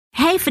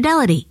Hey,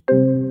 Fidelity.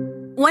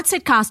 What's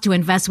it cost to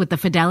invest with the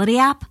Fidelity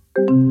app?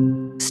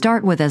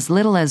 Start with as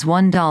little as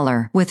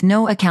 $1 with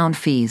no account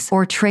fees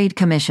or trade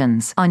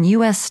commissions on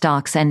U.S.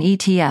 stocks and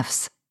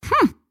ETFs.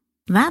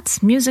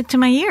 That's music to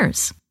my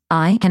ears.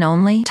 I can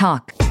only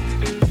talk.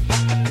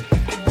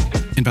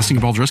 Investing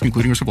involves risk,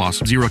 including risk of loss.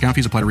 Zero account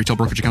fees apply to retail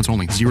brokerage accounts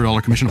only.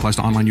 $0 commission applies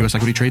to online U.S.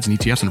 equity trades and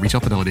ETFs and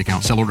retail Fidelity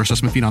accounts. Sell order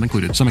assessment fee not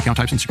included. Some account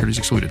types and securities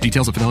excluded.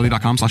 Details at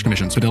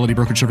fidelity.com/commissions. Fidelity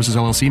Brokerage Services,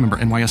 LLC, member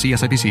NYSE,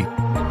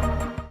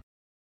 SIPC.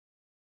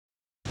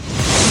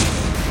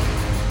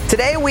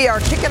 Today we are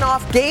kicking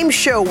off Game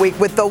Show Week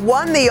with the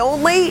one, the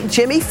only,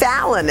 Jimmy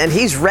Fallon, and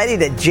he's ready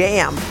to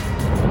jam.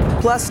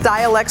 Plus,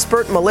 style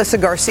expert Melissa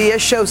Garcia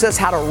shows us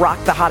how to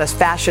rock the hottest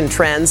fashion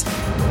trends.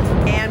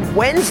 And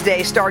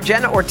Wednesday, star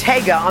Jenna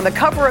Ortega on the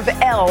cover of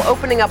Elle,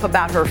 opening up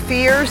about her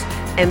fears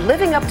and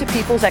living up to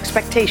people's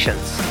expectations.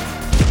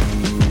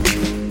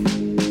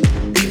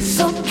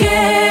 So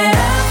get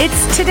up.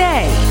 It's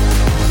Today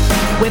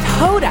with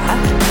Hoda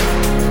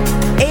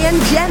And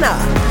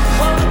Jenna.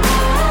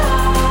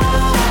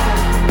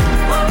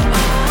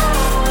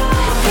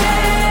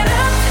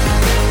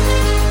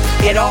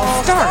 It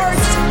all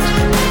starts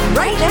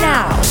right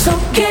now. So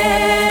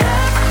get up.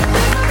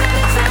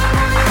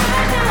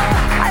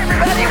 Hi,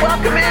 everybody.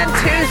 Welcome in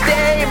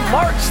Tuesday,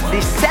 March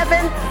the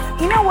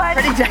 7th. You know what?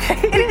 Pretty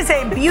day. It is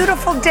a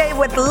beautiful day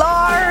with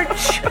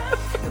large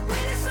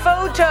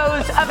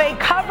photos of a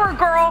cover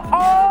girl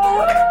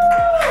all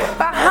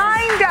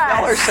behind us.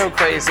 Y'all are so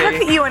crazy. Look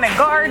at you in a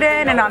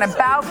garden and on a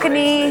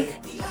balcony.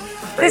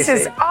 This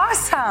is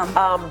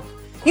awesome.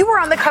 You were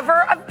on the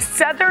cover of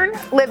Southern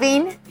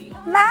Living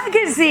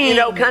magazine. You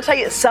know, can I tell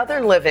you,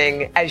 Southern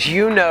Living, as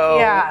you know,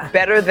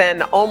 better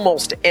than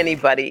almost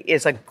anybody,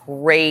 is a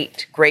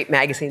great, great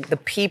magazine. The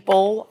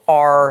people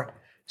are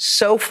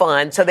so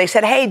fun. So they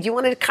said, hey, do you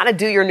want to kind of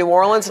do your New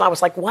Orleans? And I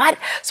was like, what?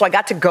 So I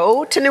got to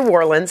go to New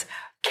Orleans.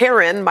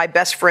 Karen, my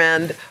best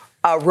friend,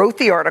 wrote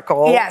the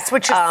article. Yes,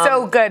 which is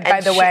so good,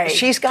 by the way.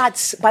 She's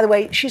got, by the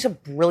way, she's a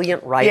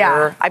brilliant writer.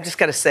 Yeah. I've just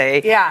got to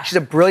say. Yeah. She's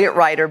a brilliant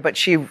writer, but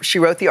she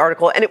wrote the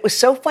article. And it was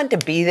so fun to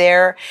be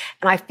there.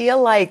 And I feel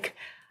like,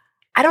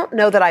 I don't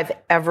know that I've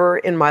ever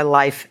in my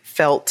life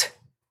felt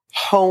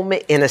home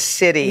in a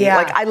city. Yeah.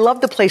 Like, I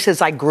love the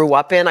places I grew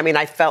up in. I mean,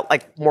 I felt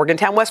like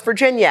Morgantown, West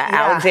Virginia,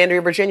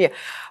 Alexandria, Virginia.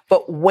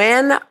 But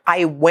when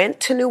I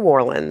went to New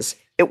Orleans,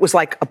 it was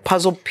like a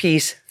puzzle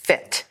piece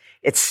fit.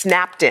 It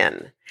snapped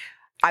in.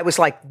 I was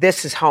like,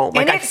 this is home.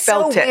 Like, and I it's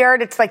felt so it.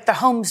 weird. It's like the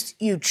homes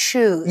you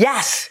choose.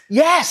 Yes,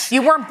 yes.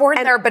 You weren't born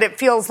there, but it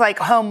feels like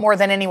home more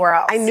than anywhere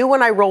else. I knew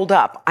when I rolled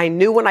up. I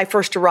knew when I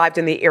first arrived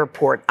in the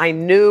airport. I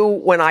knew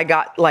when I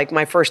got like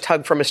my first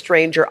hug from a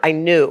stranger. I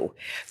knew.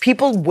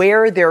 People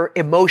wear their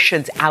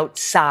emotions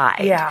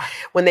outside. Yeah.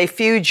 When they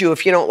feed you,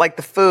 if you don't like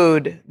the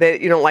food,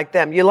 you don't like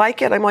them. You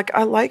like it? I'm like,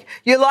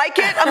 you like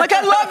it? I'm like,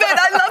 I love it.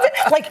 I love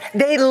it. Like,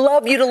 they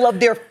love you to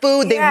love their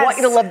food. They want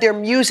you to love their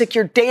music.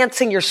 You're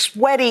dancing. You're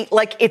sweaty.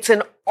 Like, it's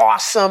an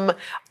awesome,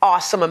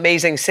 awesome,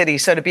 amazing city.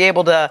 So to be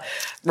able to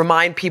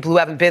remind people who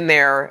haven't been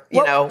there,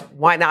 you know,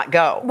 why not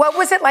go? What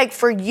was it like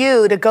for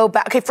you to go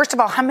back? Okay, first of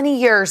all, how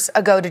many years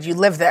ago did you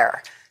live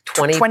there?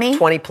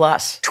 20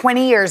 plus.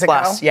 20 years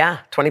plus, ago? Yeah,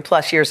 20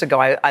 plus years ago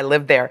I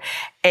lived there.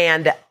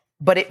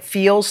 But it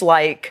feels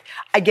like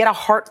I get a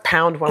heart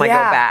pound when I go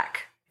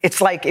back.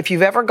 It's like if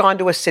you've ever gone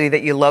to a city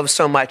that you love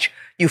so much,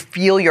 you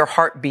feel your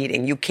heart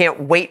beating. You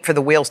can't wait for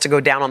the wheels to go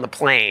down on the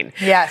plane.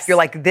 Yes. You're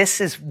like, this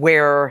is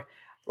where,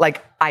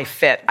 like, I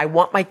fit. I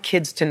want my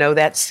kids to know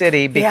that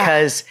city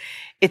because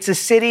it's a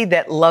city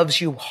that loves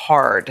you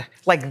hard.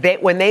 Like,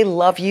 when they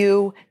love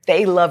you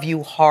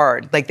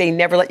hard. Like, they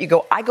never let you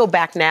go. I go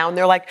back now and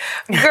they're like,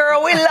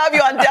 girl, we love you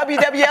on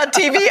WWL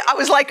TV. I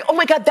was like, oh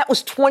my God, that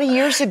was 20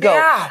 years ago.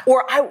 Yeah.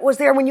 Or I was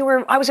there when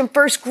I was in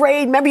first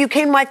grade. Remember you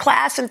came to my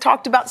class and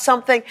talked about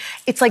something?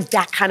 It's like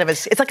that kind of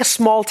it's like a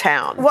small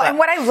town. Well, and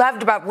what I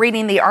loved about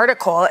reading the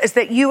article is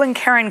that you and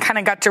Karen kind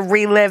of got to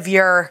relive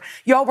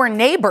y'all were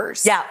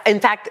neighbors. Yeah. In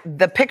fact,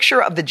 the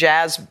picture of the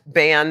jazz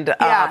band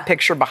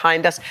picture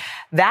behind us,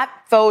 that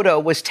photo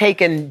was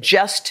taken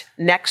just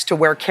next to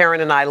where Karen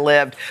and I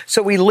lived.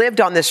 So we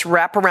lived on this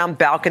wraparound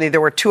balcony.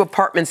 There were two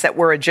apartments that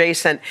were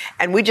adjacent,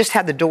 and we just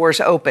had the doors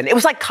open. It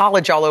was like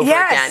college all over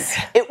again.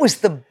 It was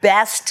the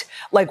best,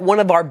 like one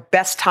of our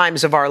best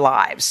times of our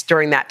lives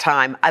during that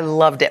time. I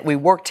loved it. We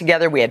worked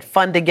together. We had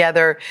fun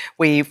together.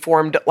 We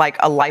formed like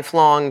a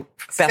lifelong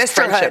best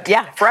friendship.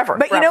 Yeah, forever.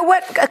 But you know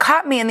what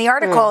caught me in the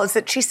article is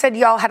that she said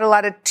y'all had a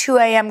lot of 2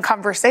 a.m.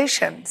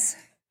 conversations.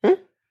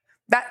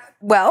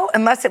 Well,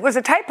 unless it was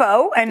a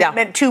typo and it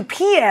meant 2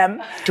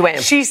 p.m. 2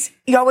 a.m.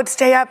 Y'all would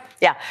stay up.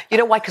 Yeah. You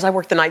know why? Because I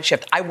worked the night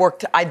shift.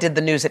 I did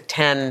the news at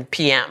 10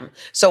 p.m.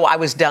 So I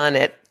was done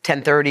at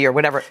 10:30 or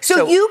whatever.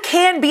 So you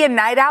can be a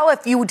night owl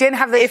if you didn't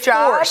have this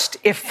job?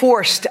 If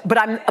forced,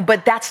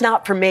 but that's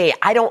not for me.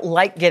 I don't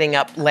like getting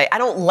up late. I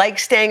don't like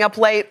staying up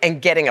late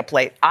and getting up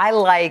late. I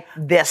like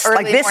this.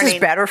 Early this morning. is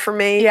better for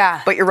me.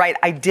 Yeah. But you're right.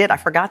 I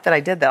forgot that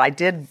I did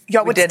that.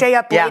 Y'all would stay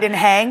up late and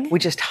hang? We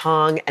just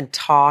hung and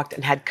talked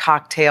and had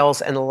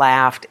cocktails and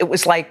laughed. It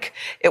was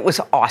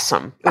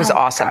awesome. It was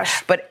awesome.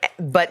 Gosh.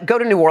 But go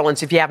to New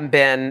Orleans if you haven't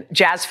been.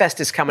 Jazz Fest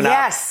is coming up.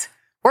 Yes.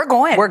 We're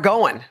going. We're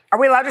going. Are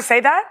we allowed to say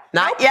that?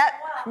 Not yet.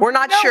 We're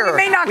not sure. We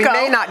may not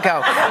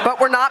go. But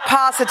we're not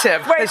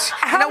positive. Wait,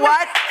 you know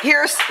what?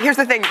 Here's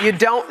the thing. You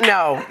don't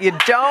know. You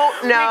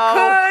don't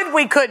know.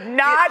 We could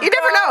not. You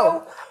never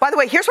know. By the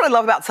way, here's what I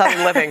love about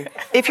Southern Living.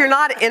 If you're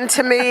not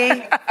into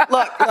me,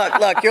 look.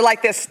 You're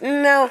like this.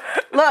 No,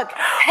 look.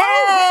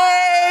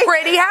 Hey,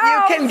 pretty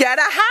house. You can get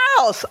a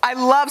house. I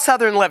love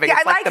Southern Living. Yeah,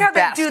 it's I like the how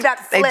best. They do that.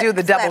 Flip, they do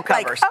the double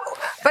flip, covers.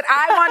 But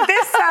I want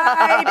this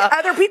side.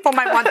 Other people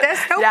might want this.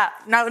 Nope. Yeah.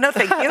 No,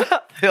 thank you.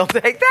 He'll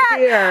take that.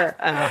 Here.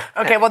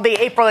 Okay, well, the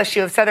April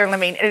issue of Southern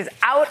Living is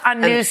out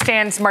on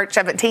newsstands March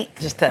 17th.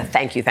 Just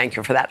thank you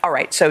for that. All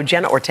right, so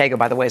Jenna Ortega,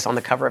 by the way, is on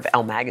the cover of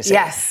Elle magazine.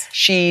 Yes.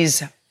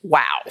 She's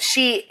wow.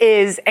 She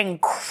is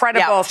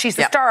incredible. Yeah. She's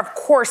the star, of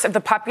course, of the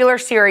popular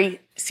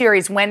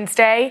series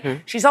Wednesday.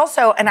 Mm-hmm. She's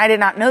also, and I did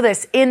not know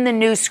this, in the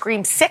new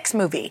Scream 6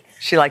 movie.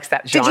 She likes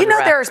that genre. Did you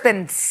know there's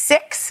been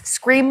 6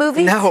 Scream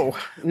movies? No.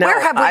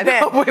 Where have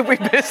we been? We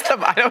missed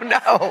them. I don't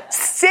know.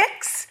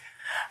 6?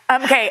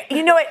 Okay,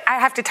 you know what? I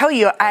have to tell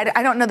you, I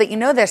don't know that you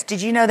know this.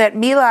 Did you know that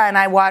Mila and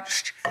I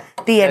watched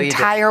the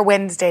entire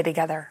Wednesday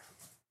together?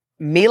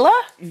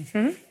 Mila?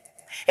 Mm-hmm.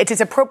 It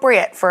is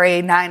appropriate for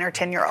a 9 or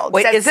 10-year-old.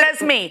 Wait, says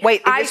me.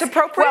 Wait, is it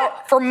appropriate?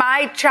 Well, for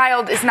my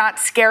child is not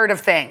scared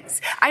of things.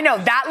 I know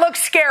that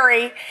looks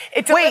scary.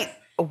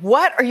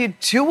 What are you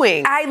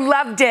doing? I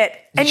loved it.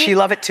 Did she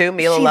love it too?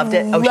 Mila loved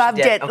it? Oh, loved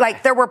she did. it. Okay.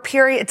 Like, there were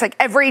periods, like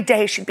every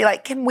day she'd be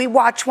like, can we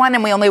watch one?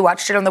 And we only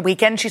watched it on the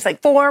weekend. She's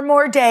like, 4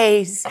 more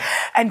days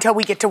until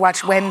we get to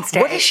watch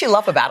Wednesday. What does she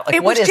love about it?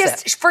 Like, what is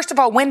it? First of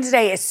all,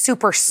 Wednesday is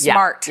super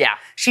smart. Yeah.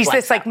 She's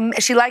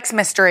she likes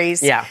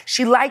mysteries. Yeah.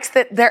 She likes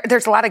that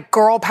there's a lot of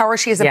girl power.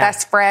 She has a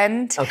best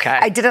friend. Okay.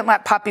 I didn't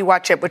let Poppy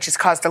watch it, which has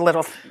caused a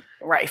little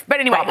rife. But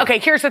anyway, okay,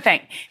 here's the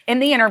thing. In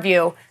the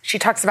interview, she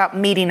talks about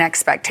meeting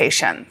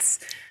expectations.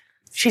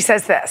 She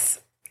says this: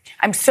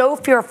 I'm so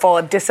fearful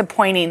of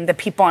disappointing the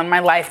people in my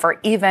life or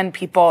even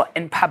people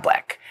in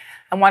public.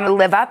 I want to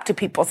live up to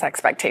people's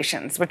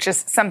expectations, which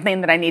is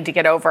something that I need to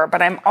get over.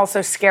 But I'm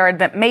also scared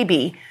that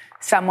maybe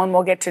someone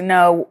will get to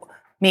know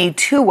me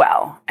too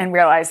well and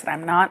realize that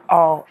I'm not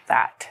all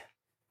that.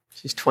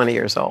 She's 20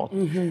 years old.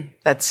 Mm-hmm.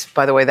 That's,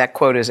 by the way, that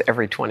quote is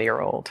every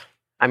 20-year-old.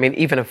 I mean,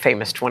 even a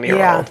famous 20-year-old.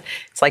 Yeah.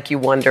 It's like you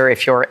wonder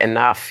if you're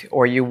enough,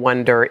 or you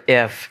wonder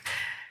if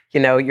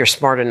you're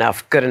smart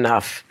enough, good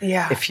enough,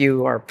 if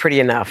you are pretty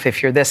enough,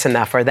 if you're this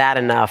enough or that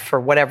enough, or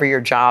whatever your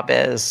job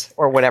is,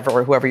 or whatever,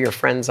 or whoever your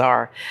friends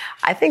are.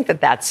 I think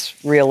that that's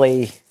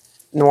really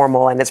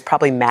normal, and it's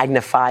probably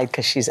magnified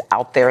because she's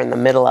out there in the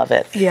middle of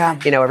it. Yeah.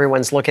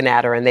 Everyone's looking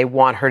at her and they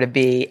want her to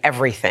be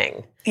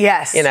everything.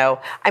 Yes.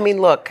 I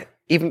mean, look,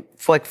 even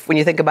like when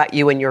you think about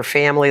you and your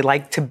family,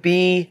 like to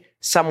be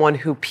someone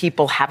who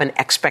people have an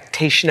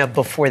expectation of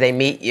before they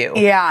meet you.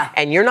 Yeah.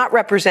 And you're not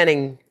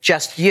representing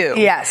just you.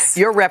 Yes.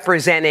 You're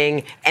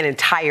representing an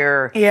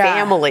entire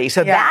family.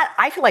 So that,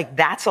 I feel like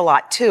that's a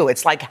lot too.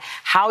 It's like,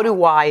 how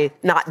do I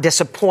not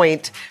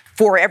disappoint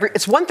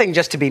it's one thing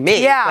just to be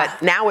me. Yeah.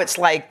 But now it's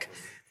like,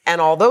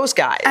 and all those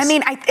guys. I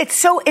mean, it's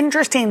so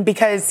interesting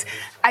because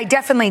I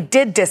definitely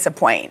did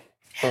disappoint.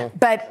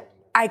 But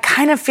I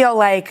kind of feel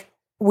like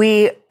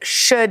we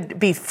should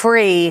be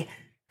free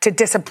to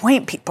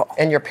disappoint people.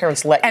 And your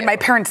parents let you. And my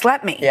parents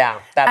let me. Yeah,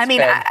 that's I mean,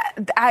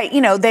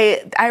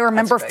 big. I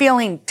remember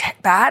feeling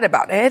bad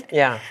about it.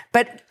 Yeah.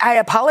 But I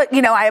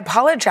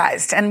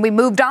apologized and we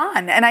moved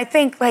on. And I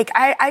think,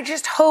 I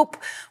just hope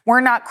we're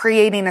not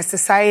creating a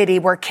society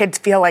where kids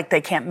feel like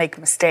they can't make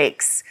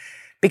mistakes.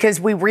 Because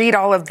we read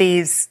all of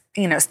these,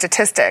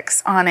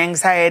 statistics on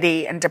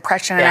anxiety and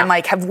depression. And I'm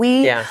like, have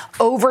we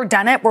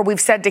overdone it where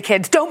we've said to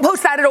kids, don't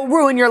post that, it'll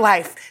ruin your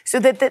life. So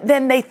that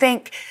then they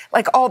think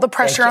like all the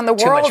pressure on the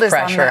world is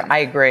on them. I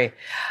agree.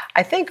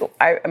 I think,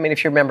 I mean,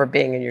 if you remember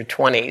being in your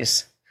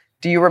 20s,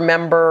 do you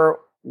remember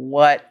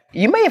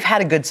you may have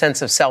had a good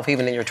sense of self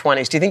even in your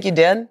 20s. Do you think you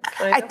did?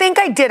 I think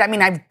I did. I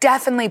mean, I've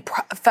definitely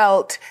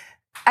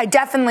I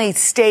definitely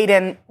stayed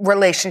in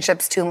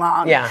relationships too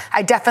long. Yeah.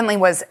 I definitely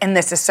was, and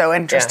this is so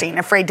interesting,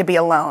 afraid to be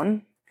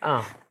alone.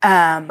 Oh.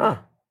 I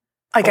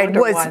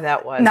was why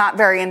that was. not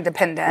very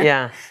independent.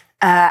 Yeah.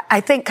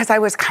 I think because I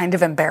was kind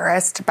of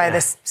embarrassed by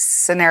this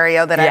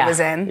scenario that I was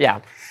in.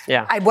 Yeah.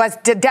 Yeah. I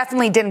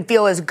definitely didn't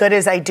feel as good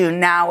as I do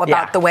now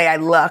about the way I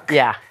look.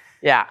 Yeah.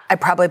 Yeah. I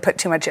probably put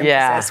too much emphasis.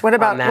 Yeah, What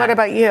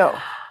about you?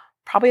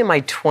 Probably in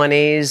my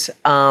 20s.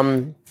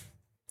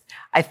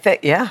 I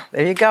think,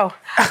 there you go.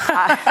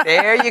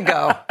 There you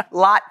go.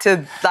 Lot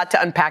to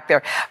unpack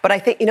there. But I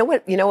think,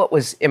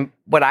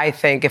 what I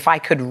think, if I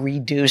could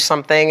redo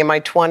something in my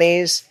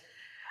 20s,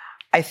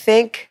 I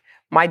think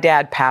my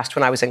dad passed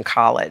when I was in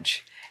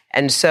college.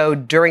 And so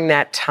during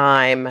that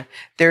time,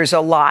 there's a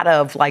lot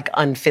of like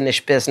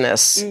unfinished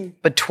business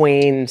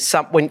between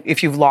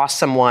if you've lost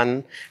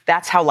someone,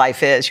 that's how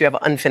life is. You have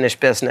unfinished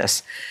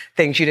business,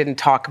 things you didn't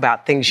talk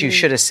about, things you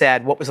should have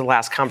said. What was the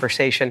last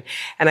conversation?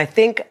 And I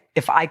think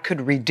if I could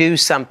redo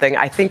something,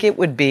 I think it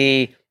would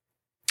be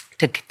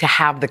to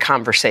have the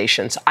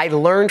conversations. I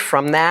learned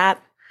from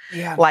that,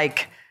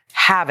 like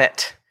have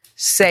it,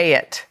 say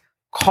it,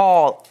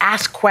 call,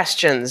 ask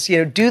questions,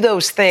 do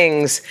those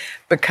things,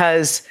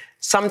 because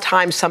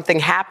sometimes something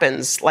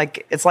happens.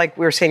 Like, it's like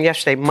we were saying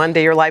yesterday,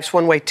 Monday, your life's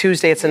one way,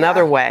 Tuesday, it's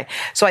another way.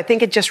 So I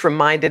think it just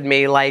reminded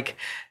me, like,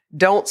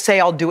 don't say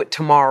I'll do it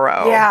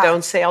tomorrow. Yeah.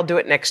 Don't say I'll do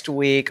it next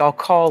week. I'll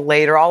call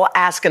later. I'll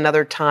ask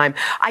another time.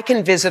 I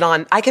can visit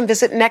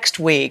next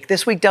week.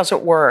 This week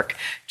doesn't work.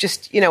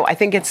 Just, I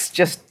think it's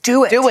just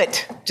do it. Do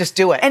it. Just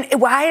do it. And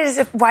why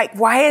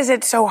is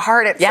it so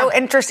hard? It's so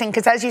interesting,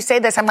 because as you say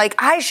this, I'm like,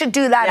 I should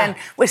do that and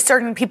with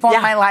certain people in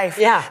my life.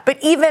 Yeah. But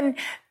even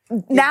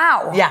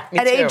now, me at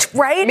too. age,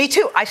 right? Me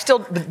too.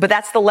 But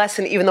that's the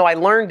lesson. Even though I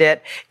learned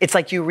it, it's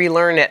like you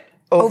relearn it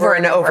over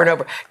and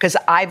over. Because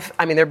there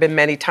have been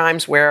many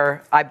times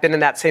where I've been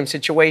in that same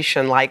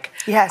situation. Like,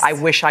 I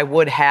wish I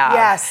would have.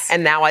 Yes.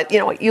 And now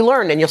you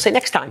learn, and you'll say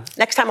next time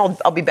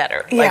I'll be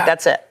better. Yeah. Like,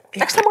 that's it.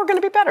 Next time we're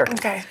going to be better.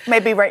 Okay.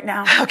 Maybe right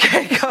now.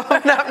 Okay.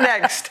 Going up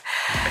next.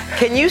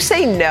 Can you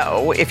say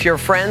no if your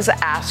friends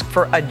ask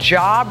for a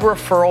job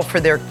referral for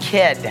their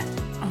kid?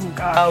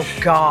 Oh,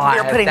 God.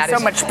 You're putting so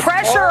much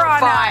pressure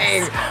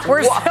horrifying. on us.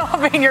 We're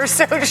solving your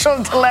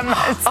social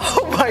dilemmas.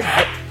 Oh, my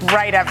God.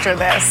 Right after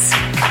this.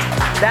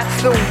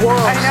 That's the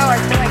worst. I know. I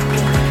feel like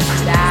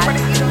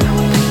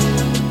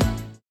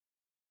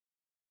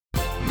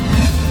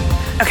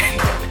Okay.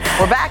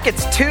 We're back.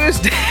 It's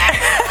Tuesday.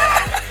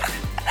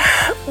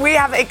 We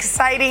have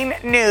exciting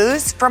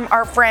news from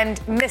our friend,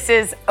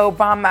 Mrs.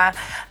 Obama.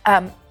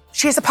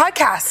 She has a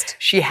podcast.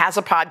 She has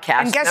a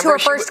podcast. And guess who her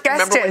first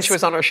guest is? Remember when she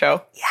was on our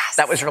show? Yes.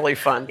 That was really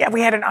fun. Yeah,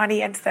 we had an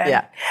audience then.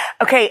 Yeah.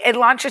 Okay, it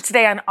launches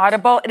today on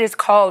Audible. It is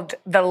called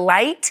The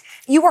Light.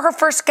 You were her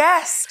first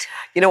guest.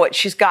 You know what?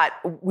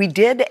 We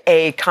did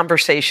a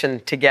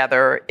conversation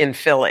together in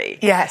Philly.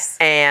 Yes.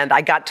 And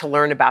I got to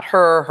learn about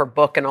her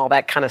book, and all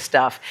that kind of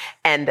stuff.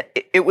 And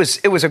it was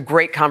a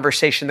great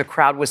conversation. The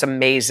crowd was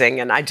amazing,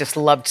 and I just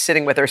loved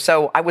sitting with her.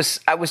 So I was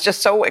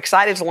just so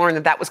excited to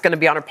learn that was going to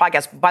be on her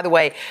podcast. By the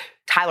way,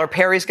 Tyler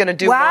Perry's going to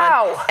do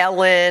one.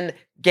 Ellen,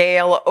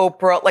 Gail,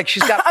 Oprah. Like,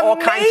 she's got all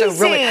kinds of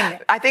really.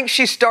 I think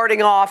she's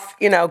starting off,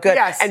 good.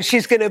 Yes. And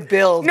she's going to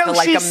build to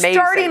like she's amazing.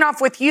 Starting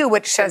off with you,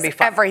 which says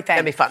everything.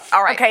 It'll be fun.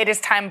 All right. Okay, it is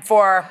time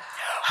for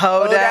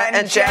Hoda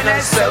and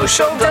Jenna's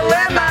social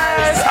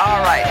dilemmas. All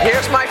right,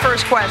 here's my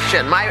first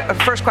question.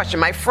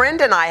 My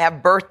friend and I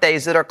have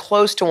birthdays that are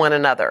close to one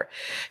another.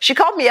 She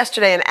called me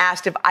yesterday and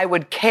asked if I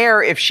would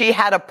care if she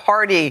had a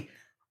party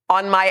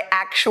on my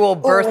actual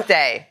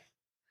birthday.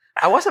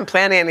 I wasn't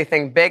planning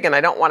anything big, and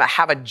I don't want to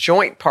have a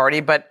joint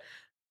party, but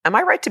am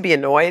I right to be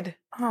annoyed?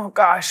 Oh,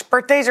 gosh.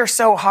 Birthdays are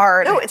so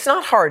hard. No, it's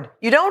not hard.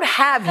 You don't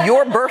have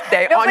your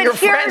birthday on your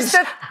friend's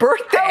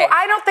birthday. No,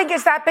 I don't think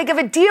it's that big of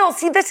a deal.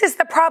 See, this is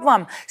the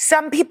problem.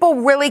 Some people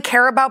really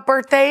care about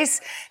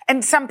birthdays,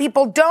 and some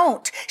people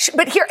don't.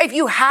 But here, if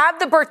you have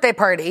the birthday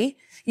party,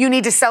 you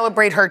need to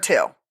celebrate her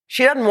too.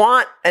 She doesn't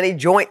want any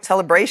joint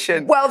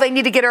celebration. Well, they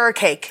need to get her a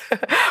cake.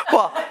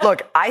 Well,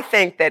 look, I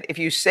think that if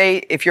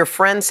your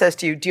friend says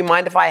to you, do you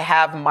mind if I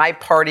have my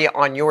party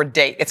on your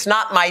date? It's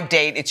not my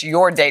date, it's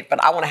your date,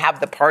 but I want to have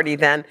the party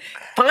then.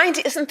 Fine,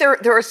 isn't there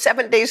are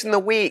 7 days in the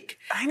week?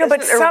 I know, but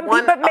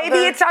maybe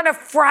it's on a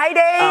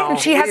Friday and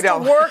she has to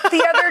work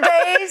the other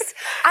days.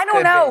 I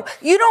don't know.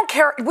 You don't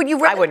care.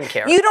 I wouldn't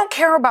care. You don't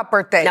care about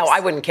birthdays. No,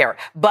 I wouldn't care.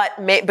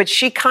 But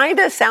she kind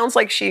of sounds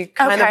like she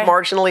kind of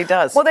marginally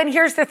does. Well, then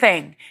here's the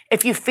thing.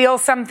 If you feel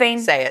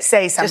something, say it.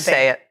 Say something. Just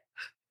say it.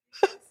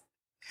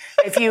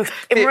 If you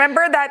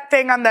remember that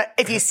thing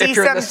if you see if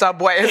you're in the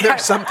subway and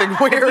there's something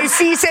weird, if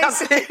you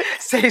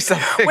say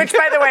something. Which,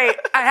 by the way,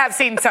 I have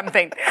seen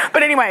something.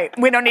 But anyway,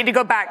 we don't need to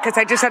go back because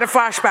I just had a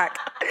flashback.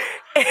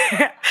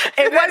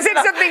 It wasn't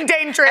something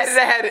dangerous.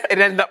 It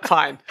ended up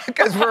fine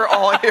because we're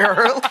all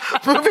here.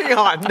 Moving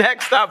on.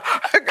 Next up.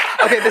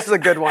 Okay, this is a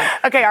good one.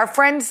 Okay, our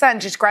friend's son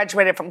just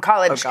graduated from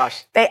college. Oh,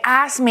 gosh. They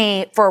asked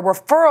me for a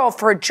referral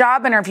for a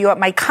job interview at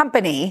my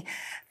company,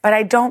 but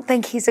I don't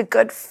think he's a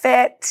good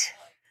fit.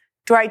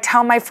 Do I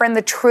tell my friend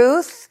the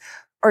truth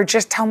or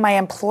just tell my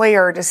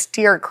employer to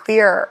steer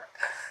clear?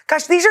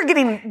 Gosh, these are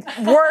getting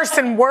worse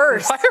and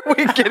worse. Why are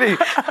we getting...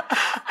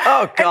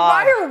 Oh, God. And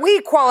why are we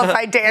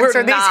qualified to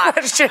answer these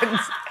questions?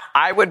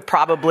 I would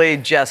probably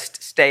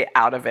just stay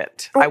out of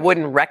it. I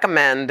wouldn't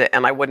recommend,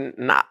 and I wouldn't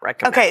not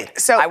recommend. Okay,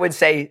 so... I would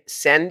say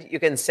you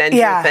can send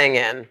your thing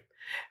in.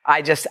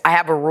 I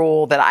have a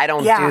rule that I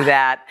don't do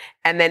that.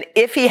 And then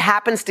if he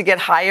happens to get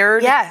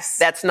hired,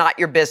 that's not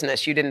your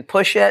business. You didn't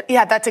push it.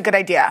 Yeah, that's a good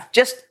idea.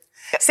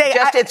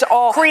 It's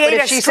all create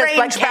a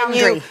strange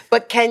boundary.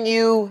 But can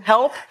you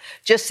help?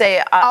 Just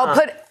say, I'll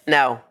put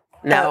no.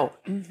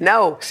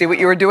 No. See what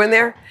you were doing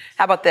there?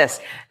 How about this?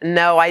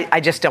 No, I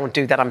just don't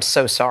do that. I'm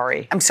so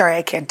sorry. I'm sorry,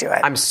 I can't do it.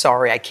 I'm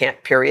sorry, I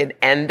can't, period.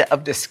 End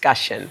of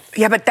discussion.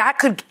 Yeah, but that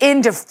could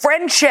end a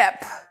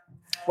friendship.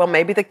 Well,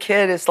 maybe the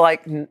kid is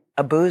like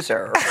a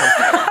boozer or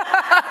something.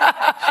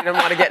 She didn't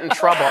want to get in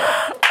trouble.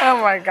 Oh,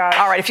 my gosh.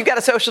 All right, if you've got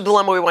a social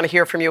dilemma, we want to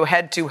hear from you.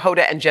 Head to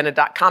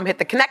hodaandjenna.com. Hit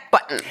the connect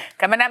button.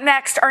 Coming up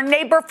next, our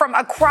neighbor from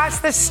across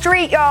the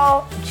street,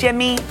 y'all,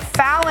 Jimmy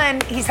Fallon.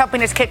 He's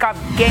helping us kick off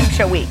Game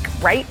Show Week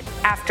right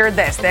after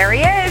this. There he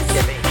is.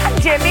 Hi,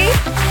 Jimmy.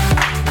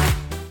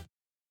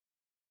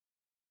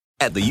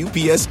 At the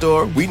UPS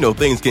Store, we know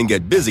things can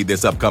get busy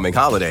this upcoming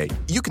holiday.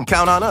 You can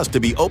count on us to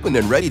be open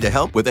and ready to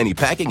help with any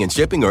packing and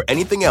shipping or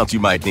anything else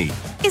you might need.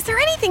 Is there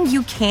anything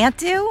you can't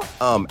do?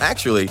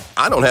 Actually,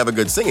 I don't have a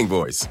good singing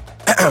voice.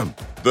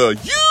 The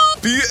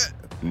UPS...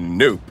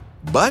 Nope.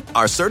 But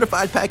our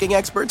certified packing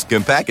experts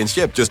can pack and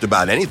ship just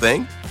about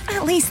anything.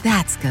 At least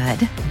that's good.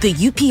 The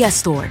UPS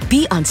Store.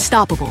 Be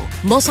unstoppable.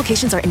 Most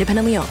locations are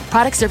independently owned.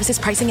 Product services,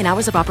 pricing, and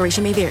hours of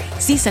operation may vary.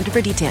 See Center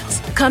for details.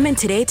 Come in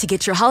today to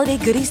get your holiday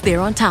goodies there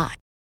on time.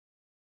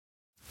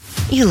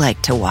 You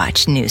like to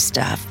watch new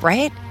stuff,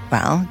 right?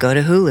 Well, go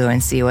to Hulu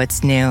and see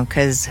what's new,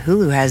 because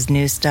Hulu has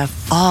new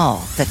stuff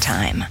all the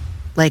time.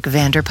 Like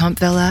Vanderpump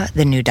Villa,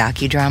 the new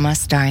docudrama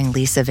starring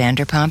Lisa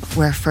Vanderpump,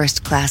 where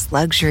first-class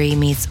luxury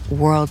meets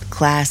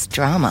world-class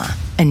drama.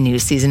 A new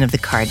season of The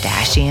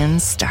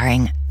Kardashians,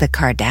 starring The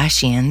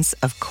Kardashians,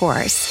 of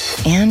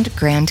course. And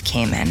Grand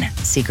Cayman,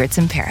 Secrets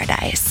in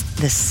Paradise,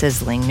 the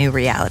sizzling new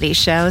reality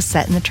show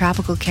set in the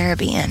tropical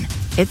Caribbean.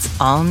 It's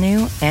all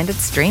new, and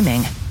it's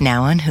streaming,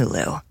 now on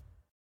Hulu.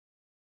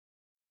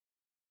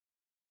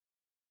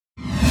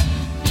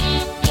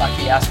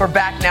 Lucky us. We're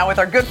back now with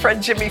our good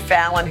friend Jimmy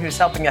Fallon, who's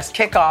helping us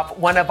kick off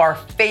one of our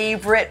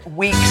favorite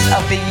weeks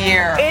of the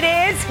year. It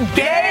is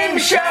Game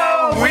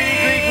Show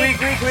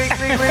Week.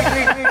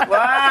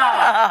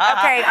 Wow.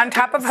 Okay, on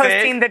top of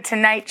hosting The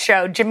Tonight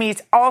Show,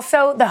 Jimmy's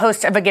also the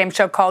host of a game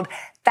show called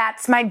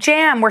That's My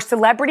Jam, where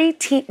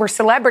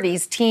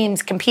celebrities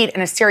teams compete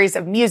in a series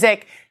of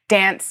music,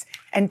 dance,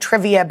 and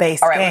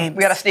trivia-based All right, games.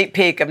 we got a sneak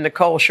peek of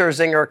Nicole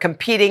Scherzinger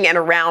competing in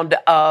a round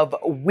of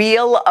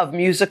Wheel of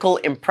Musical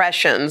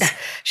Impressions.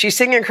 She's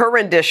singing her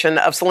rendition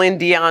of Celine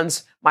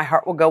Dion's My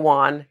Heart Will Go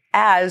On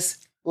as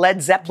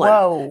Led Zeppelin.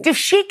 Whoa. Did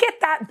she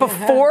get that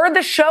before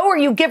the show, or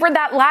you give her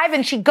that live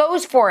and she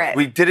goes for it?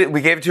 We did it.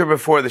 We gave it to her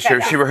before the show.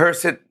 She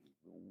rehearsed it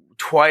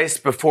twice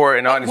before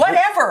an audience.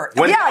 Whatever.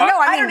 We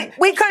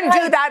couldn't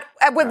do that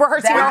with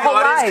rehearsing our whole lives.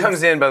 When the audience lives.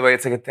 comes in, by the way,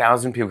 it's like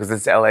 1,000 people because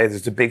it's LA.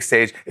 There's a big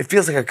stage. It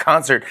feels like a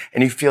concert,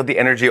 and you feel the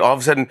energy. All of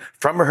a sudden,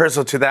 from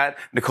rehearsal to that,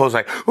 Nicole's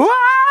like, "Wah!"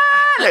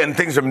 and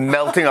things are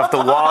melting off the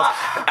walls.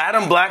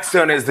 Adam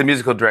Blackstone is the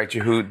musical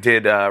director who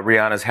did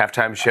Rihanna's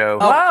halftime show.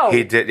 Oh,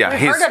 he did. Yeah,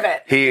 heard of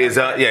it. He is.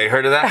 You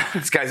heard of that?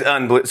 This guy's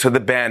unbelievable. So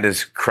the band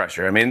is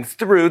crusher. I mean, it's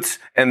the Roots,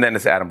 and then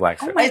it's Adam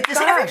Blackstone. Does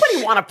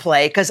everybody want to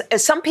play? Because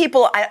some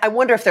people, I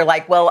wonder if they're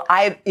like, well,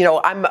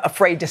 I'm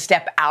afraid to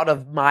step out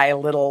of my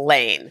little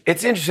lane.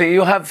 It's interesting.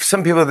 You'll have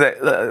some people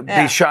that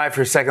be shy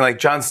for a second. Like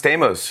John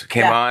Stamos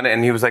came on,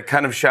 and he was like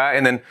kind of shy,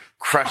 and then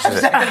crushes it.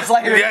 Seconds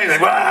later. Yeah, he's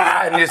like,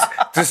 "Wah!" and just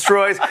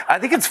destroys. I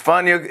think it's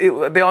fun.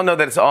 They all know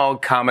that it's all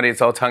comedy.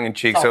 It's all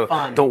tongue-in-cheek, so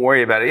fun. Don't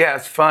worry about it. Yeah,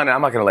 it's fun.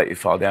 I'm not going to let you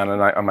fall down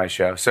on my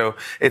show. So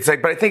it's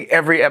like, but I think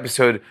every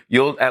episode,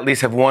 you'll at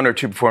least have one or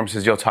two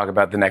performances you'll talk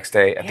about the next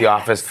day at the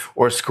office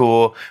or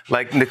school.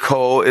 Like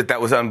Nicole,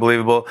 that was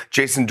unbelievable.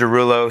 Jason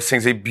Derulo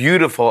sings a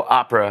beautiful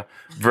opera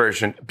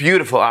version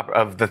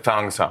of the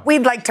thong song.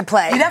 We'd like to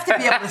play. You'd have to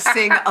be able to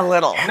sing a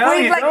little. No,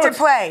 We'd like to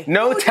play.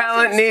 No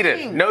talent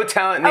needed. No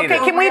talent needed.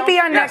 Okay, can we be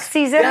on next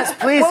season? Yes,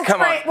 please,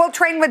 come on. We'll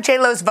train with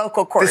J-Lo's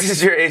vocal course. This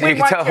is your age. You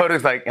can tell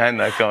Hoda's like, I'm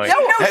not going.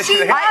 No,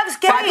 she loves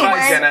games. By the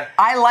way,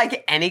 I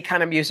like any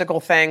kind of musical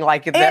thing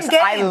like this.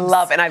 Games. I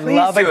love a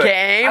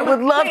game. I would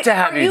love to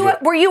have you.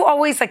 Were you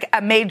always like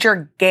a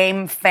major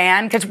game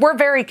fan? Because we're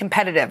very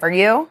competitive. Are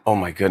you? Oh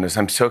my goodness,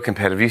 I'm so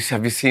competitive.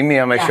 Have you seen me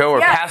on my show or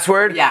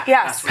Password? Yeah.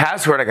 Yes.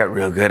 Password I got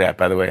real good at,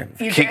 by the way.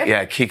 You did?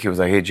 Yeah, Kiki was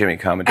like, hey, Jimmy,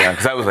 calm it down.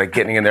 Because I was like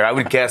getting in there. I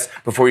would guess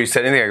before you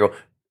said anything, I go,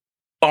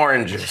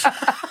 oranges.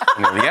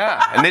 And like,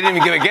 yeah. And they didn't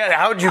even give a guess.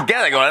 How would you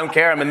guess? I go, I don't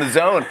care. I'm in the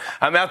zone.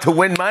 I'm out to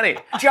win money.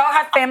 Do y'all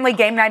have family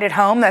game night at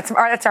home? That's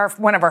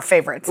one of our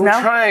favorites, We're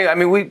trying. I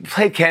mean, we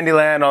play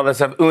Candyland, all that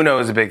stuff. Uno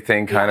is a big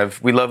thing, kind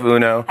of. We love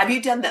Uno. Have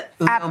you done the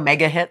Uno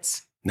mega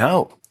hits?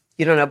 No.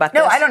 You don't know about this?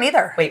 No, I don't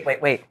either.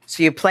 Wait.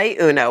 So you play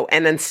Uno,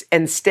 and then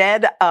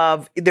instead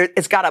of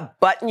it's got a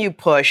button you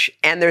push,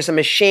 and there's a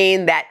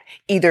machine that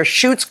either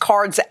shoots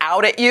cards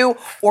out at you,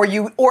 or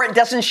it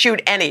doesn't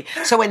shoot any.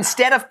 So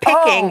instead of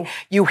picking,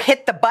 you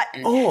hit the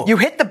button. Oh. You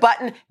hit the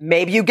button.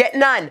 Maybe you get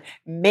none.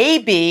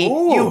 Maybe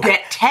you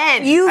get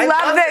 10. You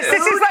love this.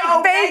 This is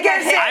like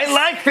Vegas. I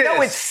like this.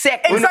 No, it's sick.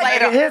 It's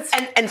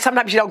like and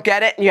sometimes you don't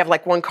get it, and you have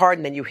like one card,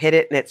 and then you hit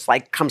it, and it's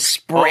like comes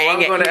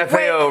spraying. I'm going to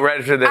FAO right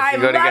after this. I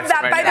love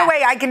that. By the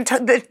way, I can.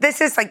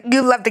 This is like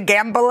you love to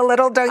gamble a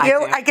little, don't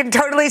you? I can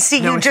totally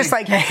see you just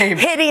like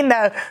hitting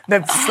the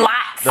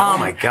slots. Oh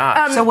my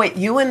God. So wait,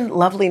 you and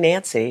lovely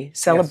Nancy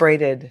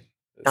celebrated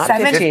Not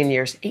 15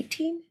 years.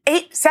 18?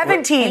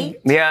 17.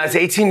 Yeah, it's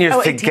 18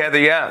 years together.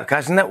 Yeah.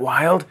 Gosh, isn't that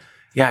wild?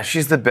 Yeah,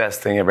 she's the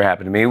best thing ever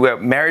happened to me. We were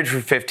married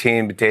for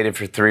 15, but dated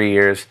for 3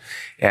 years.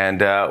 And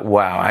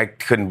wow, I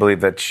couldn't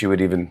believe that she would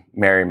even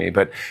marry me.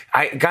 But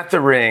I got the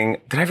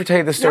ring. Did I ever tell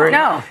you the story?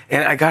 No.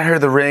 And I got her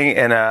the ring,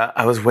 and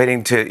I was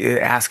waiting to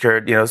ask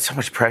her, so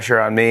much pressure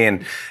on me.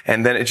 And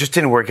then it just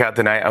didn't work out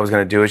the night I was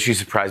going to do it. She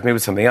surprised me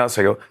with something else.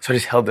 So I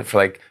just held it for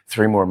like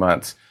 3 more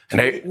months. And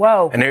I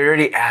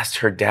already asked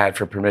her dad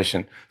for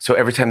permission. So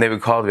every time they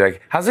would call, they'd be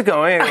like, "How's it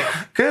going?" I go,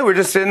 "Good, we're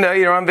just in,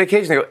 on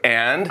vacation." They go,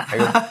 "And?" I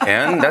go,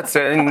 "And that's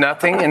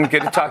nothing. And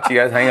good to talk to you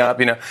guys. Hang up,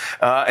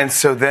 And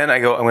so then I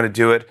go, "I'm going to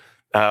do it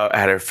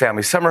at our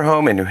family summer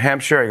home in New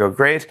Hampshire." I go,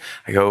 "Great."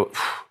 I go,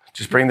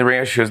 "Just bring the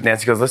ring."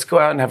 Nancy goes, "Let's go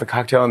out and have a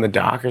cocktail on the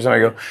dock or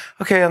something." I go,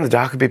 "Okay, on the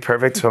dock would be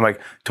perfect." So I'm like,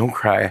 "Don't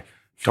cry.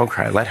 Don't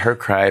cry. Let her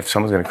cry if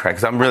someone's going to cry."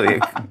 Because I'm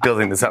really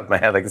building this up in my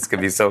head like this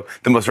could be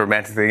the most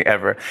romantic thing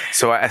ever.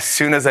 So as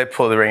soon as I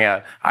pull the ring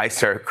out, I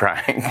start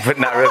crying, but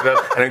not really.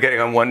 And I'm getting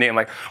on one knee. I'm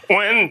like,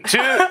 1,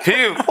 2,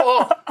 3,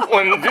 4,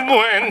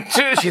 1,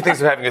 2. She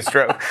thinks I'm having a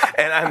stroke.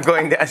 And I'm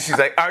going down. She's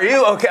like, "Are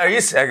you okay? Are you?"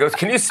 I go,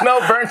 "Can you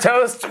smell burnt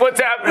toast? What's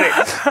happening?"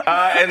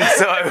 And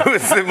so it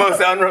was the most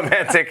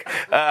unromantic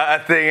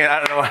thing. And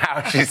I don't know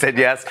how she said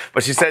yes,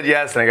 but she said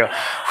yes. And I go,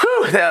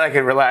 whew, then I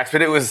could relax.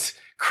 But it was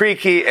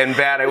creaky and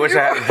bad. I wish I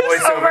had a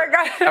voiceover. Oh my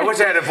God. I wish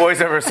I had a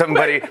voiceover of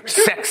somebody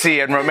sexy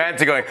and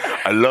romantic going,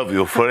 "I love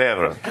you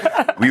forever.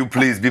 Will you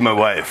please be my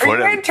wife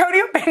forever?" Are you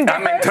Antonio Banderas?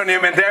 I'm Antonio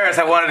Banderas.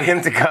 I wanted him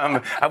to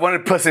come. I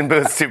wanted Puss in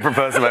Boots to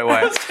propose to my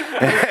wife.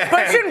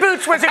 Puss in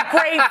Boots was a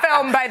great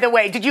film, by the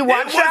way. Did you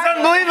watch that?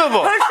 It was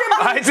unbelievable. Puss in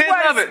Boots I did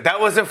love it. That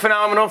was a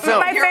phenomenal film.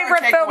 My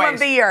favorite film of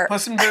the year.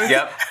 Puss in Boots.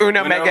 Yep.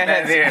 Uno Mega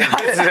Heads.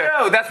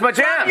 That's my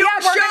jam. Yeah,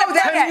 we're gonna do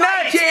that.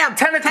 Tonight. Jam.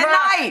 10 o'clock.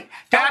 Tonight.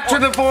 After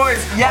the Boys.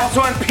 Yes.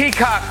 Also on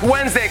Peacock.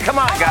 Wednesday. Come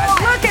on, guys. Oh,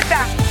 look at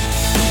that.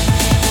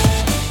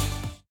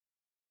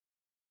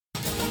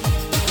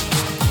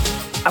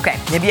 Okay,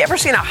 have you ever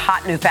seen a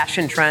hot new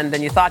fashion trend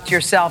and you thought to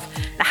yourself,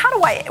 now how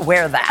do I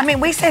wear that? I mean,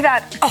 we say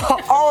that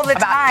all the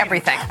About time.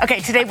 everything. Okay,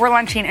 today we're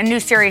launching a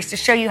new series to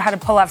show you how to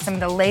pull off some of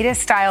the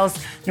latest styles,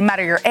 no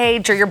matter your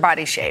age or your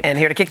body shape. And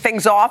here to kick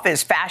things off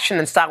is fashion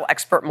and style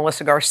expert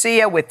Melissa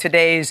Garcia with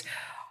today's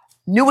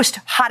newest,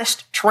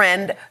 hottest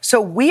trend.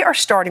 So we are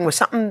starting with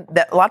something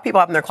that a lot of people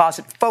have in their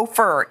closet. Faux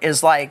fur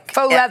is like...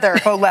 Faux leather.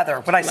 Faux leather.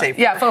 What'd I say?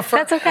 Yeah, faux fur.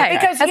 That's okay.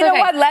 Because That's you know okay.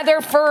 what?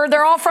 Leather, fur,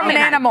 they're all from an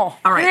animal.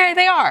 All right. Yeah,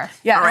 they are.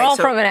 Yeah, they're right, all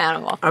so- from an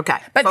animal. Okay.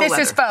 But faux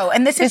this is leather. faux,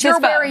 and this is You're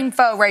wearing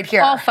faux right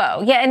here. All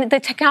faux. Yeah, and the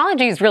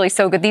technology is really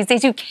so good these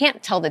days. You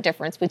can't tell the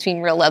difference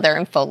between real leather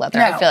and faux leather.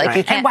 I feel like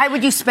you can't. And why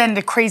would you spend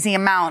a crazy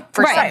amount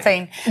for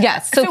something?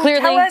 Yes. So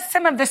clearly, tell us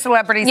some of the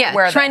celebrities that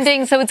wear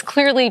trending. So it's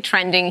clearly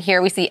trending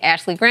here. We see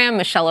Ashley Graham,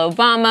 Michelle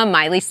Obama,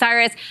 Miley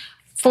Cyrus.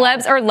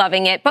 Celebs are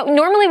loving it, but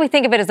normally we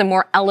think of it as a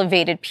more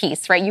elevated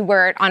piece, right? You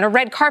wear it on a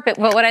red carpet,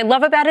 but what I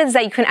love about it is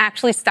that you can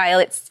actually style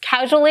it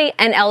casually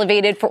and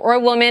elevated for a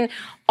woman,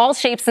 all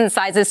shapes and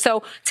sizes.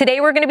 So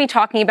today we're going to be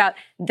talking about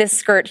this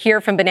skirt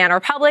here from Banana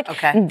Republic,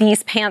 and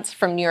these pants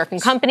from New York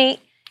 & Company.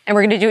 And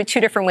we're going to do it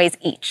 2 different ways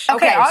each.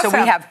 Okay, awesome. so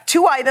we have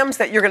 2 items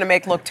that you're going to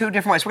make look 2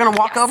 different ways. We're going to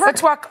walk over?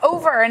 Let's walk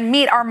over and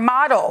meet our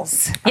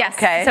models. Yes.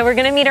 Okay. So we're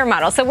going to meet our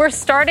model. So we're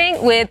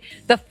starting with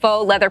the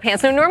faux leather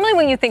pants. So normally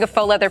when you think of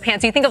faux leather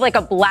pants, you think of like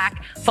a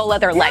black faux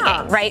leather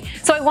legging, right?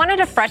 So I wanted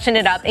to freshen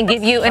it up and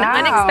give you an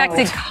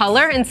unexpected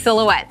color and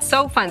silhouette.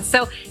 So fun.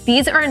 So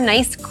these are a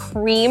nice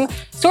cream,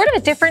 sort of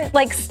a different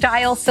like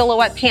style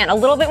silhouette pant, a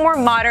little bit more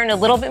modern, a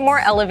little bit more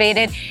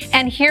elevated.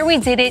 And here we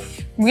did it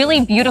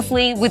really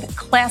beautifully with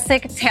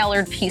classic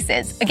tailored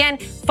pieces. Again,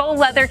 faux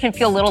leather can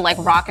feel a little like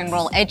rock and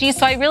roll edgy,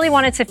 so I really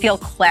wanted to feel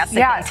classic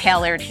and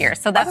tailored here.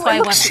 So that's why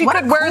I went. She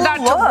could wear that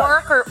to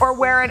work or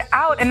wear it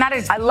out, and that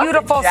is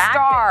beautiful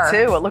star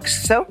too. It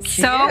looks so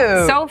cute.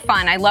 So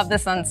fun. I love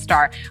this on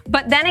Star.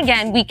 But then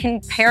again, we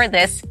can pair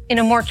this in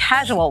a more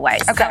casual way.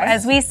 So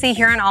as we see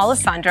here on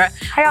Alessandra.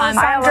 Hi,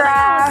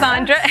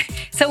 Alessandra.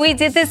 So we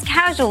did this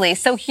casually.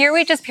 So here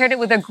we just paired it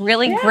with a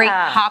really great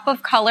pop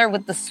of color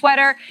with the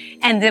sweater,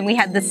 and then we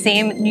had the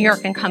same New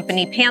York &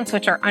 Company pants,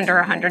 which are under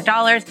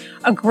 $100.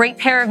 A great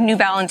pair of New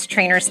Balance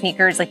trainer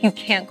sneakers. Like you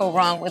can't go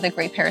wrong with a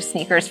great pair of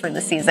sneakers for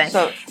the season.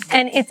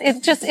 And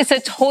it's a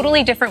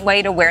totally different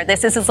way to wear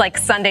this. This is like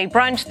Sunday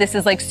brunch. This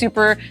is like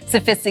super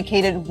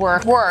sophisticated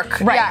work.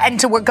 Right. Yeah, and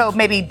to go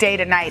maybe day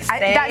to night.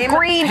 That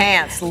green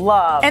pants,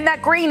 love. And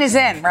that green is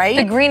in, right?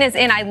 The green is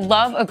in. I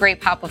love a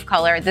great pop of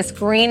color. This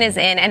green is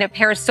in, and it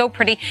pairs so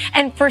pretty.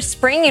 And for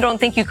spring, you don't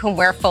think you can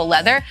wear faux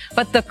leather,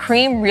 but the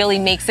cream really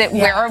makes it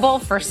wearable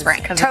for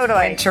spring.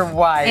 Totally. Winter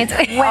white.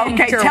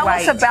 Okay, tell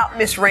us about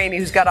Miss Rainey,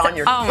 who's got on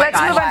your. Let's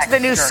move on to the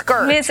new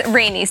skirt. Miss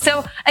Rainey.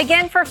 So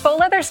again, for faux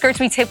leather skirts,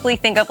 we typically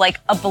think of like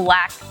a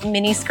black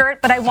mini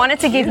skirt, but I wanted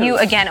to give you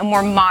again a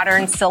more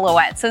modern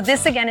silhouette. So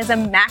this again is a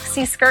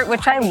maxi skirt,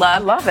 which I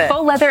love. I love it.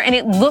 Faux leather, and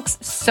it looks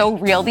so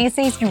real these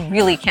days. You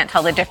really can't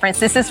tell the difference.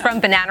 This is from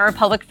Banana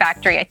Republic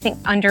Factory. I think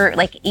under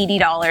like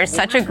 $80.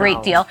 Such a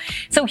great deal.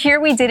 So here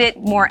we did it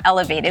more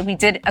elevated. We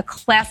did a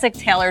classic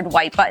tailored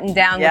white button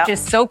down, which is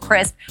so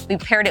crisp. We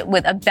paired it it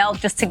with a belt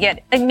just to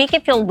make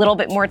it feel a little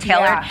bit more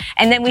tailored. Yeah.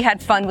 And then we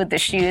had fun with the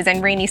shoes,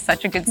 and Rainie's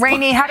such a good sport.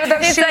 Rainie, how do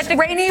those shoes?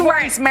 Rainie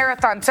runs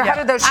marathon, so how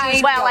do those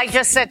shoes? Well, I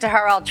just said to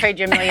her, I'll trade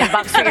you $1 million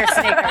for your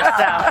sneakers.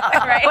 So.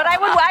 Right. But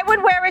I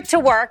would wear it to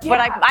work, but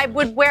I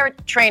would wear a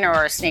trainer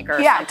or a sneaker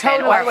or something,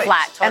 totally. or a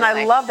flat. Totally. And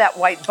I love that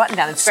white button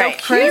down. It's so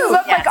cute. You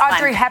look like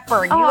Audrey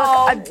Hepburn. You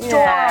look adorable.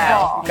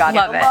 Yeah.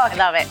 Love it. I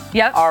love it.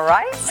 Yep. All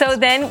right. So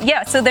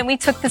then we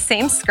took the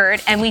same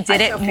skirt and we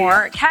did it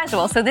more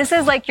casual. So this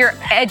is like your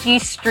edgy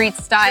street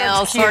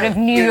style, sort of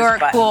New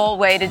York cool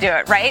way to do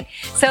it, right?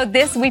 So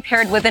this we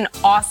paired with an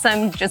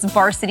awesome just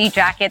varsity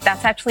jacket.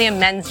 That's actually a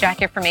men's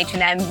jacket from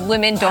H&M.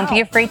 Women, don't be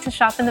afraid to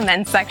shop in the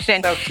men's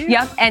section. So cute.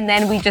 Yep. And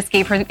then we just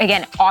gave her,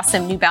 again,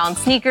 awesome New Balance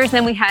sneakers.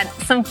 Then we had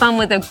some fun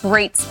with a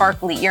great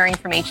sparkly earring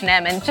from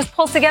H&M and just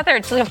pulls together.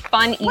 It's like a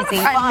fun, easy.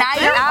 A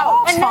night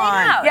out. A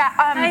night out.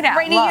 Yeah,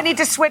 Rainie, you need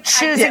to switch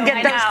shoes and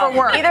get those for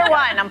work. Either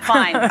one, I'm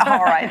fine.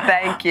 All right,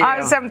 thank you.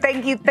 Awesome.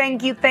 Thank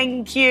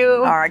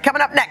you. All right,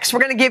 coming up next, we're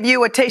going to give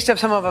you a taste of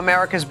some of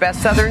America's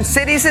best southern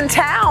cities and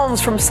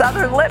towns from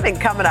Southern Living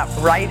coming up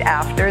right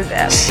after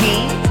this.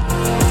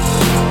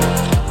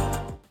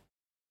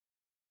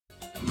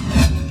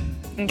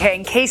 Okay,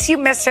 in case you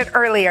missed it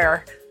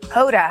earlier,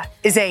 Hoda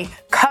is a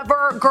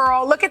cover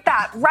girl. Look at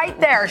that right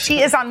there.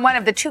 She is on one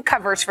of the 2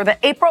 covers for the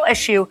April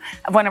issue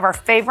of one of our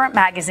favorite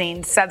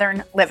magazines,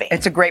 Southern Living.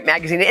 It's a great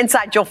magazine.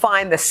 Inside, you'll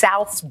find the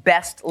South's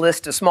best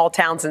list of small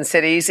towns and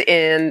cities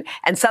and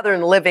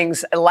Southern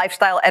Living's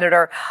lifestyle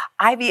editor,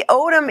 Ivy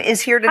Odom,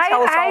 is here to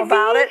tell us all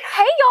about it.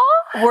 Hey,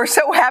 y'all. We're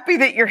so happy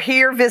that you're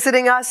here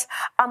visiting us.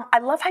 I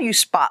love how you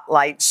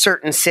spotlight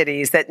certain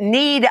cities that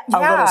need a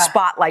little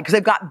spotlight because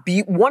they've got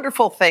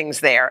wonderful things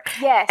there.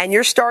 Yes. And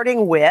you're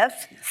starting with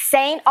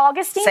St.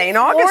 Augustine,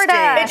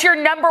 Florida. It's your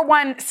number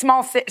one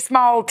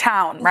small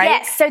town, right?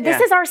 Yes. So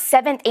this is our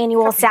 7th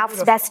annual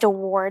South's Best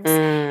Awards.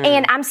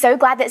 And I'm so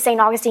glad that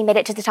St. Augustine made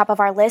it to the top of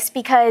our list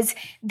because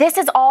this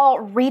is all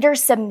reader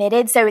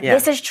submitted. So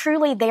this is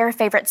truly their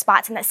favorite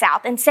spots in the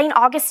South. And St.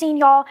 Augustine,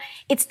 y'all,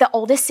 it's the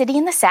oldest city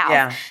in the South.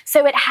 Yeah.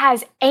 So it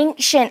has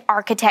ancient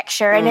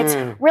architecture and it's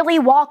really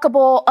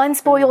walkable,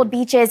 unspoiled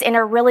beaches and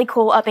a really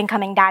cool up and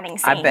coming dining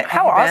scene. I bet.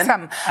 How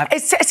awesome.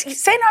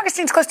 St.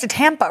 Augustine's close to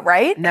Tampa,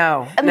 right?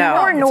 No.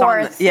 More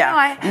north.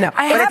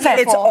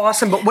 It's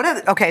awesome.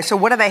 But so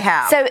what do they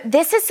have? So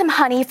this is some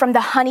honey from the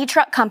Honey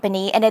Truck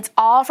Company, and it's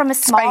all from a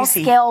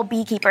small-scale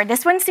beekeeper.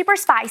 This one's super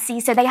spicy,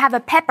 so they have a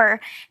pepper,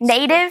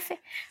 native.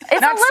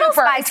 It's not a little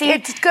super spicy.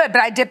 It's good,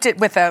 but I dipped it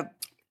with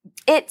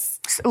It's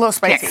a little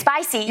spicy.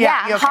 Spicy,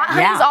 yeah. Okay? Hot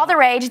honey's all the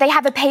rage. They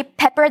have a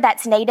pepper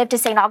that's native to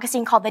St.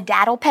 Augustine called the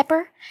daddle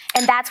pepper,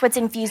 and that's what's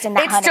infused in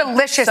that honey. It's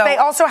delicious. They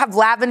also have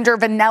lavender,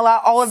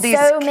 vanilla, all of these.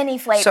 So many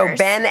flavors. So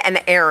Ben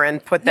and Aaron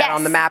put that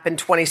on the map in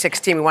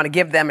 2016. We want to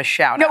give them a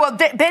shout out. No, well,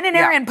 Ben and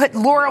Aaron put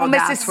Laurel,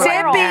 Mississippi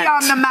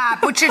on the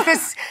map, which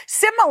is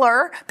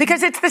similar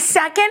because it's the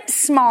second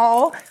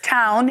small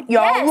town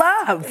y'all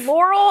love.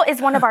 Laurel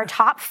is one of our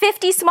top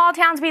 50 small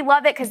towns. We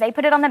love it because they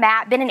put it on the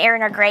map. Ben and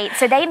Aaron are great.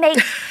 So they make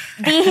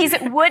these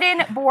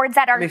wooden boards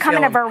that are come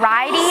in a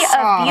variety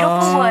of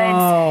beautiful woods.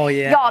 Oh,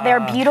 yeah. Y'all, they're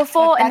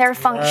beautiful and they're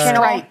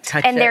functional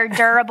and they're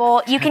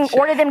durable. You can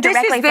order them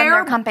directly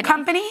from their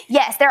company.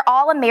 Yes, they're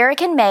all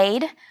American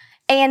made.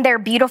 And they're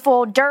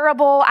beautiful,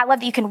 durable. I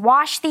love that you can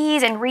wash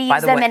these and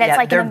reuse them, and it's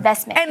like an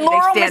investment. And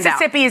Laurel,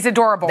 Mississippi is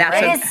adorable.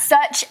 It is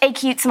such a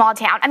cute small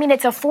town. I mean,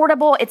 it's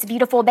affordable, it's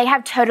beautiful. They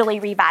have totally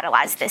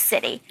revitalized this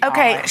city.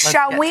 Okay,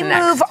 shall we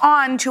move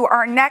on to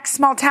our next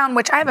small town,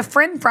 which I have a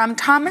friend from,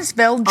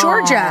 Thomasville,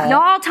 Georgia.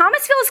 No,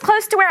 Thomasville is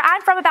close to where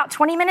I'm from, about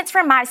 20 minutes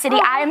from my city.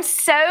 I am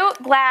so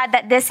glad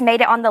that this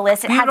made it on the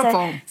list. It has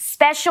a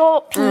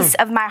special piece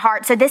of my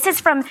heart. So this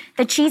is from,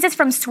 the cheese is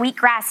from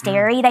Sweetgrass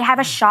Dairy. They have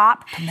a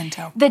shop.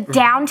 Pimento.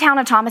 The downtown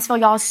of Thomasville,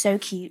 y'all, is so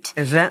cute.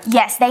 Is that?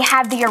 Yes, they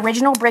have the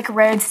original brick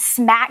roads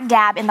smack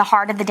dab in the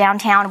heart of the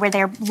downtown where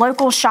they're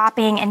local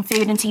shopping and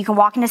food. And so you can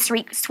walk into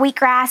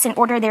Sweetgrass and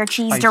order their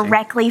cheese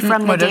directly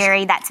from the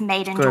dairy that's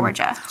made in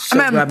Georgia.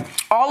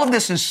 All of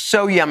this is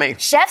so yummy.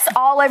 Chefs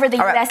all over the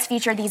U.S.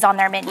 feature these on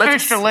their menu.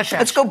 It's delicious.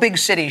 Let's go big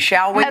city,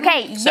 shall we?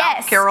 Okay,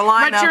 South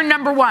Carolina. What's your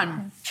number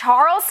one?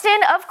 Charleston,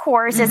 of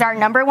course, is our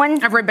number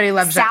one. Everybody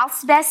loves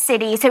South's best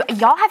city. So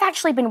y'all have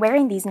actually been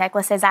wearing these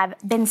necklaces. I've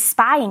been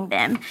spying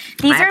them.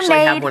 These I are actually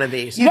made. have one of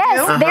these.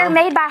 Yes, they're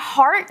made by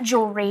Heart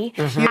Jewelry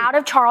out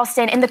of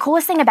Charleston. And the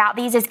coolest thing about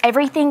these is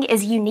everything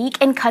is unique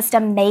and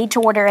custom made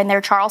to order in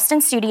their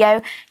Charleston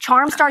studio.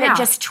 Charms start at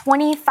just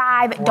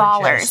 $25.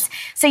 Gorgeous.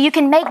 So you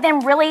can make them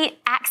really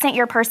accent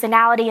your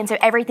personality, and so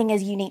everything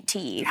is unique to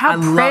you. How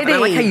pretty. I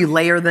like how you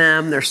layer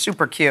them. They're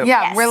super cute.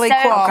 Yeah, really so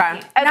cool.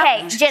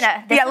 Okay,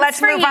 Jenna, this let's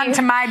for move move on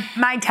to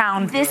my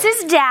town. This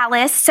is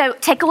Dallas. So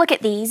take a look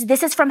at these.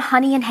 This is from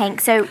Honey and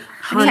Hank. So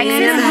Honey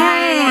and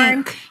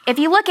Hank. If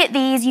you look at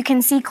these, you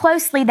can see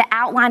closely the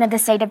outline of the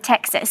state of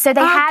Texas. So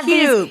they have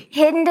these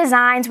hidden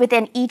designs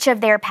within each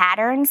of their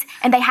patterns,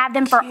 and they have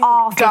them for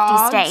all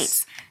 50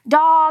 states.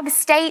 Dogs,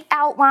 state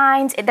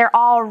outlines, they're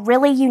all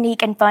really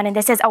unique and fun. And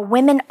this is a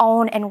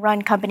women-owned and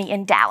run company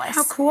in Dallas.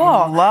 How cool.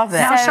 Love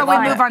that. Now, shall we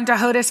move on to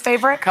Hoda's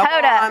favorite?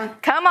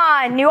 Hoda, come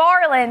on, New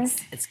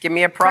Orleans. Let's give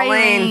me a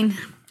praline.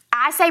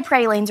 I say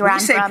pralines where I'm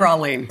from. You say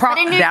praline. But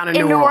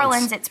in New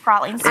Orleans, it's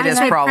pralines. It is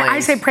pralines. I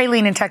say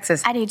praline in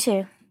Texas. I do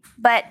too.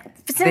 But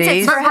since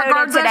it's for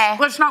Hoda today.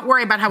 Let's not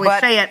worry about how we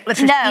say it.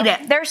 Let's just eat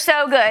it. They're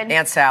so good.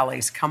 Aunt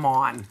Sally's, come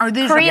on. Are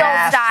these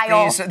Creole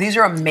style? These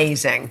are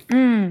amazing.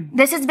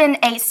 This has been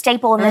a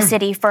staple in the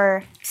city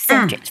for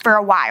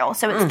a while,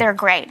 so they're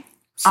great.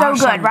 So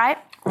good, right?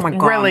 Oh my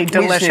God. Really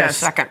delicious. Wait a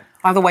second.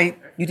 By the way,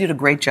 you did a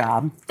great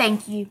job.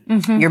 Thank you.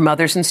 Your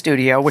mother's in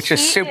studio, which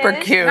is super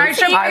cute. Nice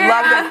to meet you.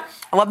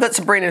 I love that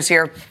Sabrina's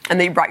here and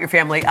that you brought your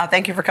family.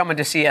 Thank you for coming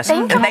to see us.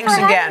 Thank you thanks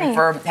for again having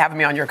for having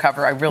me on your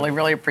cover. I really,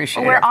 really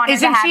appreciate We're it. honored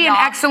Isn't to have she an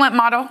y'all. excellent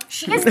model?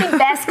 She is the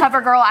best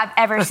cover girl I've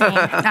ever seen.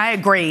 I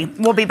agree.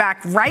 We'll be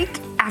back right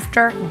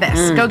after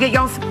this. Go get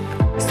y'all's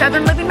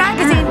Southern Living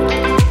magazine.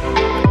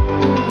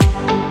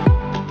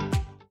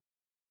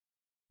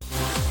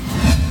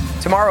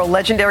 Tomorrow,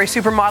 legendary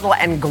supermodel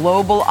and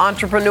global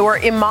entrepreneur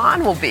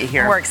Iman will be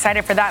here. We're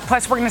excited for that.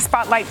 Plus, we're going to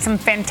spotlight some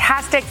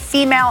fantastic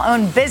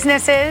female-owned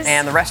businesses.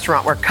 And the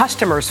restaurant where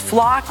customers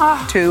flock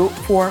to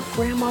for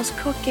Grandma's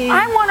cooking.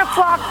 I want to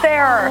flock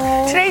there.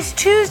 Today's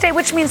Tuesday,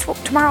 which means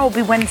tomorrow will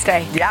be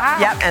Wednesday.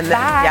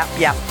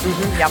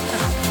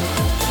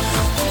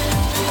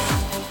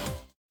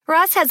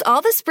 Ross has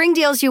all the spring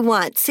deals you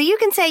want, so you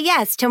can say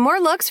yes to more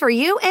looks for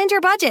you and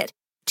your budget.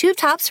 Tube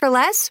tops for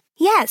less?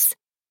 Yes.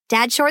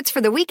 Dad shorts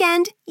for the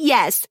weekend?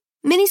 Yes.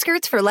 Mini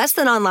skirts for less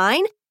than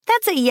online?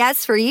 That's a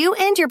yes for you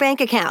and your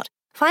bank account.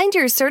 Find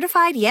your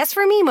certified yes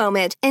for me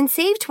moment and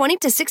save 20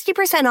 to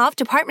 60% off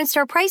department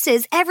store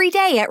prices every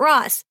day at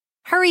Ross.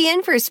 Hurry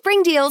in for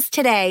spring deals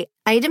today.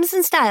 Items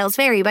and styles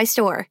vary by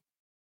store.